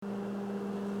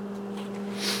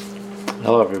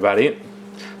Hello, everybody.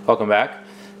 Welcome back.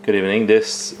 Good evening.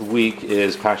 This week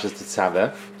is Parshas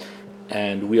Tetzaveh,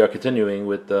 and we are continuing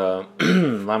with the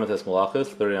Melachos,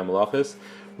 30 Melachos,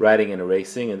 writing and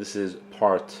erasing, and this is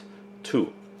part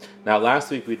 2. Now, last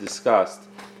week we discussed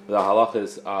the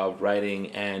halachas of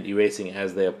writing and erasing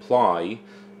as they apply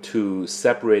to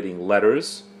separating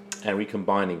letters and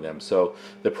recombining them. So,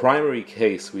 the primary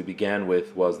case we began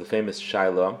with was the famous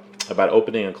shaila about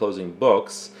opening and closing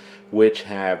books which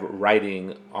have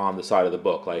writing on the side of the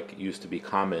book, like used to be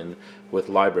common with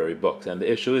library books. And the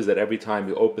issue is that every time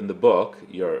you open the book,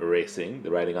 you're erasing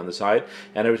the writing on the side,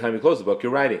 and every time you close the book,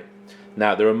 you're writing.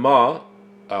 Now, the Ramah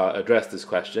addressed this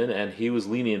question, and he was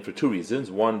lenient for two reasons.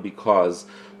 One, because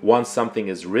once something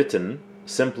is written,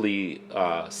 simply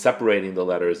separating the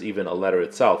letters, even a letter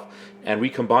itself, and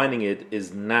recombining it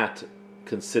is not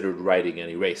considered writing and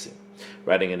erasing.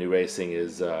 Writing and erasing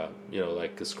is,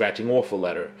 like scratching off a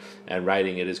letter, and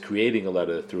writing it is creating a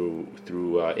letter through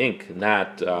ink,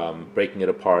 not breaking it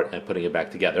apart and putting it back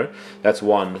together. That's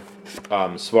one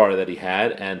svara that he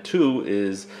had, and two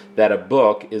is that a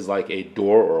book is like a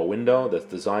door or a window that's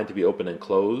designed to be open and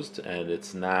closed, and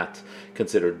it's not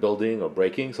considered building or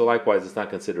breaking. So likewise, it's not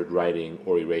considered writing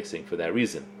or erasing for that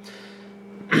reason.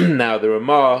 Now, the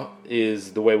Ramah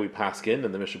is the way we paskin,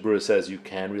 and the Mishnah Berurah says you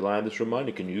can rely on this Ramah.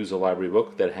 You can use a library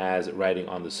book that has writing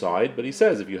on the side, but he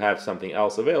says if you have something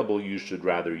else available, you should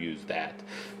rather use that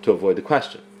to avoid the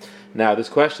question. Now, this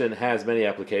question has many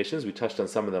applications. We touched on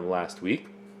some of them last week,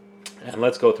 and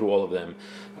let's go through all of them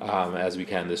as we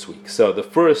can this week. So the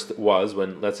first was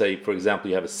when, let's say, for example,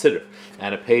 you have a siddur,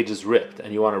 and a page is ripped,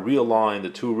 and you want to realign the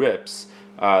two rips,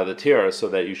 the tiara, so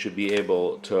that you should be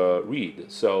able to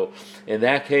read. So in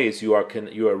that case, you are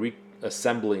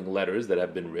reassembling letters that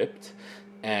have been ripped,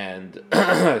 and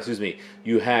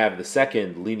you have the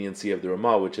second leniency of the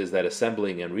Ramah, which is that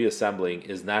assembling and reassembling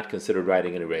is not considered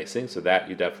writing and erasing. So that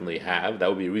you definitely have. That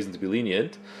would be a reason to be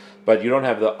lenient. But you don't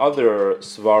have the other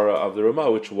svara of the Ramah,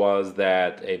 which was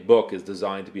that a book is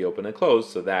designed to be open and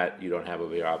closed. So that you don't have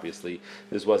over here. Obviously,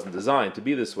 this wasn't designed to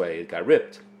be this way. It got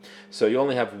ripped. So you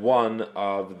only have one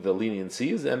of the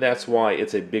leniencies, and that's why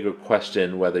it's a bigger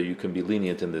question whether you can be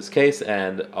lenient in this case.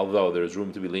 And although there's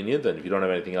room to be lenient, and if you don't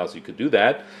have anything else, you could do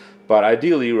that. But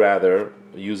ideally, rather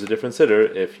use a different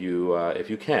siddur if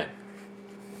you can.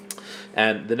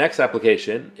 And the next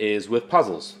application is with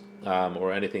puzzles.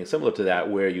 Or anything similar to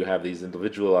that, where you have these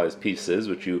individualized pieces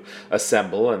which you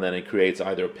assemble, and then it creates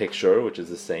either a picture, which is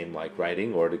the same like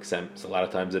writing, or a lot of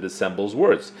times it assembles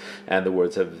words, and the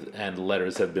words and the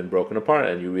letters have been broken apart,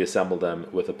 and you reassemble them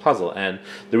with a puzzle. And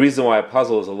the reason why a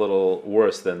puzzle is a little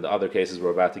worse than the other cases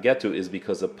we're about to get to is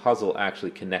because a puzzle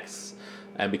actually connects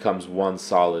and becomes one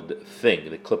solid thing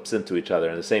that clips into each other,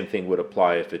 and the same thing would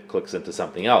apply if it clicks into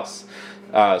something else.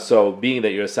 So being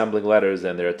that you're assembling letters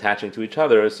and they're attaching to each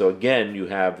other, so again you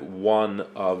have one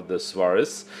of the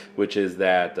svaras, which is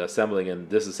that assembling and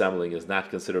disassembling is not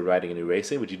considered writing and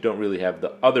erasing, but you don't really have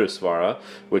the other svara,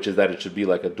 which is that it should be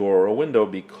like a door or a window,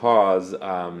 because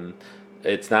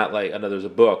it's not like, a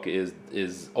book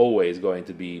is always going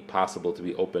to be possible to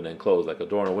be open and closed. Like a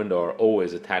door and a window are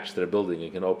always attached to the building.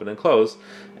 You can open and close,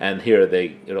 and here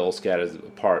it all scatters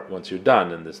apart once you're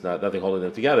done, and there's nothing holding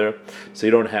them together. So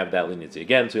you don't have that leniency.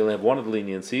 Again, so you only have one of the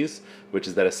leniencies, which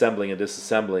is that assembling and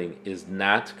disassembling is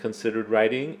not considered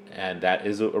writing, and that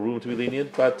is a room to be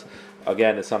lenient, but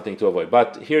again, it's something to avoid.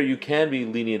 But here you can be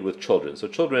lenient with children. So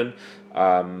children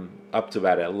up to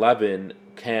about 11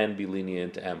 can be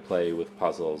lenient and play with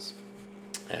puzzles,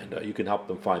 and you can help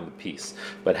them find the piece,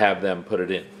 but have them put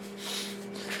it in.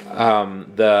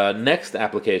 The next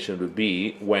application would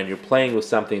be when you're playing with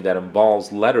something that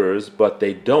involves letters, but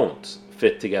they don't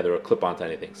fit together or clip onto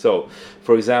anything. So,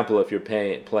 for example, if you're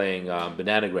playing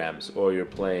bananagrams, or you're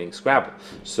playing Scrabble,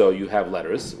 so you have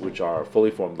letters, which are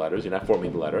fully formed letters, you're not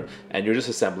forming the letter, and you're just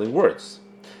assembling words.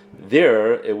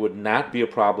 There, it would not be a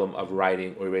problem of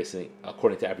writing or erasing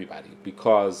according to everybody,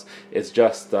 because it's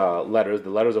just letters. The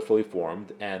letters are fully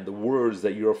formed, and the words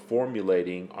that you're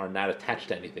formulating are not attached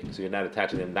to anything. So you're not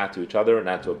attaching them not to each other,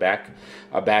 not to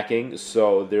a backing.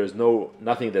 So there's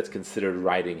nothing that's considered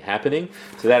writing happening.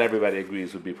 So that everybody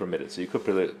agrees would be permitted. So you could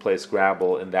play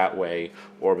Scrabble in that way,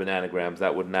 or bananagrams.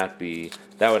 That would not be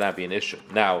an issue.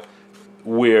 Now,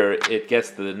 where it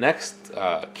gets to the next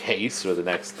case, or the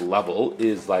next level,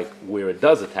 is like where it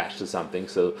does attach to something.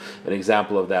 So an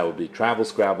example of that would be travel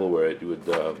Scrabble, where it would,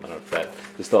 I don't know if that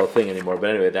is still a thing anymore,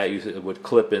 but anyway, that it would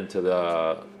click into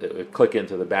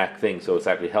the back thing, so it's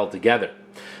actually held together.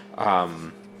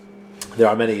 There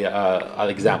are many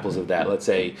examples of that. Let's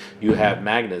say you have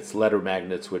magnets, letter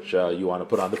magnets, which you want to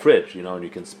put on the fridge, and you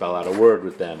can spell out a word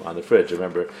with them on the fridge. I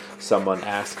remember someone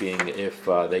asking if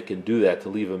they can do that to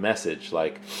leave a message,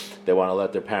 like they want to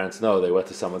let their parents know they went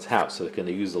to someone's house, so can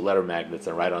they use the letter magnets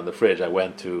and write on the fridge, I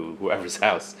went to whoever's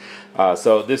house.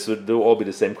 So this would all be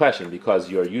the same question,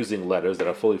 because you're using letters that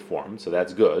are fully formed, so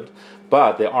that's good,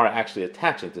 but they are actually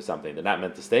attaching to something. They're not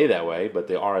meant to stay that way, but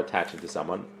they are attaching to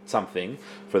something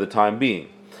for the time being.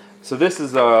 So this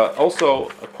is also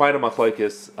quite a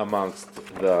machlokes amongst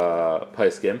the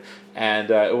poskim,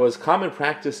 and it was common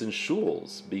practice in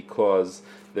shuls, because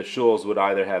the shuls would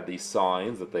either have these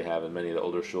signs that they have in many of the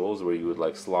older shuls, where you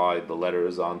would slide the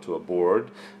letters onto a board,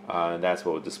 and that's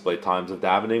what would display times of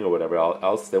davening or whatever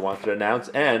else they wanted to announce.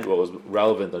 And what was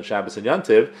relevant on Shabbos and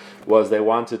Yontiv was they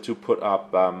wanted to put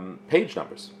up page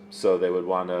numbers. So they would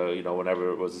want to,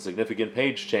 whenever it was a significant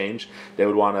page change, they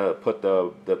would want to put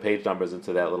the page numbers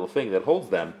into that little thing that holds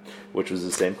them, which was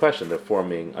the same question. They're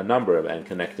forming a number and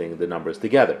connecting the numbers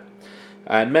together.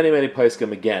 And many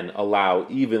poskim, again, allow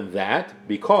even that,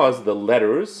 because the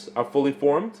letters are fully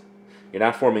formed. You're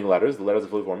not forming letters, the letters are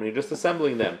fully formed, and you're just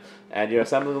assembling them. And you're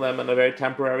assembling them in a very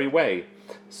temporary way.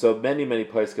 So many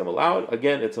poskim allow it.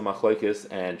 Again, it's a machlokes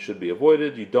and should be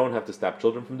avoided. You don't have to stop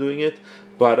children from doing it,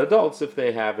 but adults, if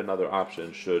they have another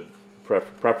option, should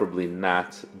preferably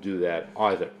not do that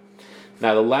either.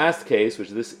 Now, the last case,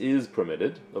 which this is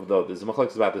permitted, although there's a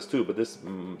machlokes about this too, but this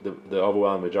the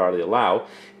overwhelming majority allow,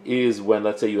 is when,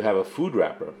 let's say, you have a food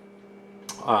wrapper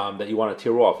that you want to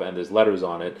tear off, and there's letters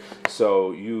on it,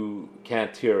 so you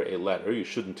can't tear a letter, you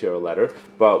shouldn't tear a letter,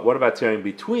 but what about tearing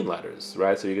between letters,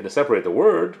 right? So you're going to separate the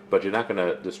word, but you're not going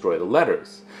to destroy the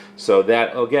letters. So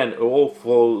that, again, all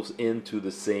flows into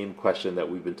the same question that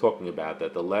we've been talking about,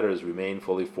 that the letters remain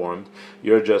fully formed,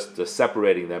 you're just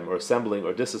separating them, or assembling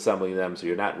or disassembling them, so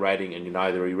you're not writing and you're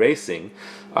neither erasing.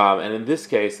 And in this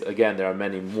case, again, there are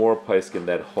many more poskim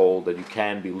that hold that you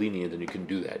can be lenient and you can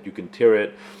do that. You can tear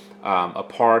it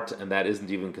apart, and that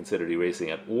isn't even considered erasing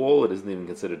at all. It isn't even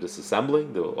considered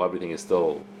disassembling. Everything is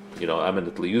still,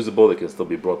 eminently usable. It can still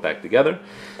be brought back together.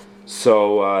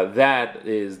 So that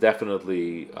is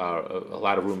definitely a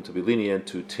lot of room to be lenient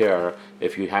to tear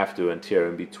if you have to, and tear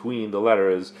in between the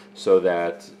letters so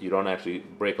that you don't actually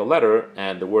break a letter,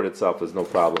 and the word itself is no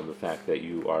problem. The fact that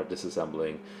you are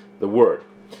disassembling the word.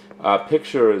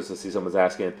 Pictures, I see someone's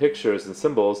asking, pictures and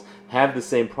symbols have the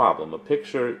same problem. A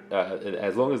picture,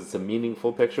 as long as it's a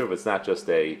meaningful picture, if it's not just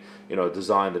a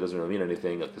design that doesn't really mean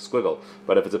anything, like a squiggle,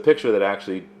 but if it's a picture that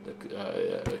actually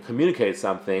communicates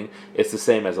something, it's the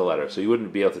same as a letter. So you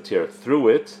wouldn't be able to tear through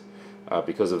it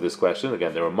because of this question.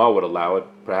 Again, the Ramah would allow it,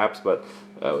 perhaps, but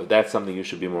that's something you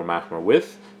should be more machmir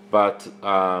with. But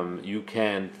you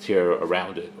can tear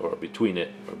around it, or between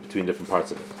different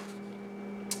parts of it.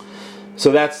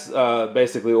 So that's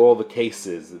basically all the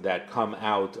cases that come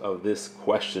out of this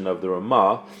question of the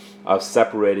Ramah, of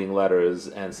separating letters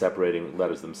and separating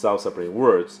letters themselves, separating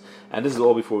words. And this is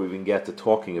all before we even get to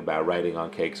talking about writing on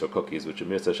cakes or cookies, which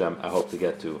Amir Hashem I hope to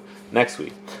get to next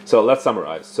week. So let's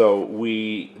summarize. So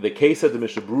the case that the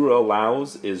Mishnah Berurah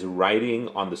allows is writing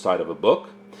on the side of a book,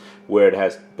 where it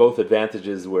has both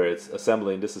advantages, where it's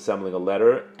assembling and disassembling a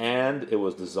letter, and it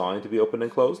was designed to be open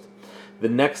and closed. The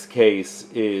next case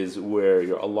is where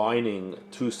you're aligning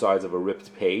two sides of a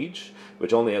ripped page,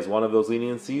 which only has one of those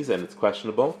leniencies, and it's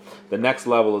questionable. The next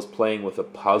level is playing with a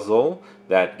puzzle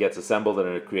that gets assembled and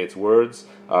it creates words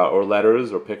or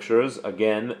letters or pictures.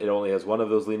 Again, it only has one of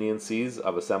those leniencies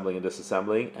of assembling and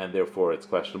disassembling, and therefore it's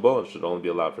questionable and should only be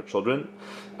allowed for children.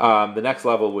 The next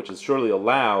level, which is surely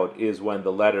allowed, is when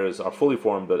the letters are fully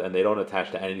formed and they don't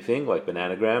attach to anything, like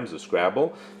bananagrams or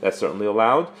Scrabble. That's certainly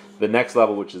allowed. The next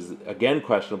level, which is again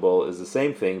questionable, is the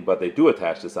same thing, but they do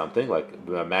attach to something, like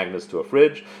magnets to a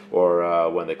fridge or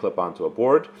when they clip onto a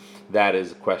board. That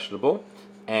is questionable.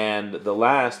 And the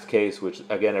last case, which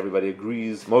again everybody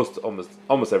agrees,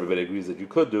 almost everybody agrees that you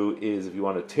could do, is if you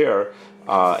want to tear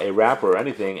a wrapper or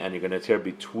anything, and you're going to tear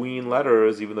between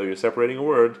letters, even though you're separating a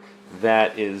word,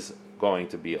 that is going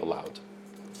to be allowed.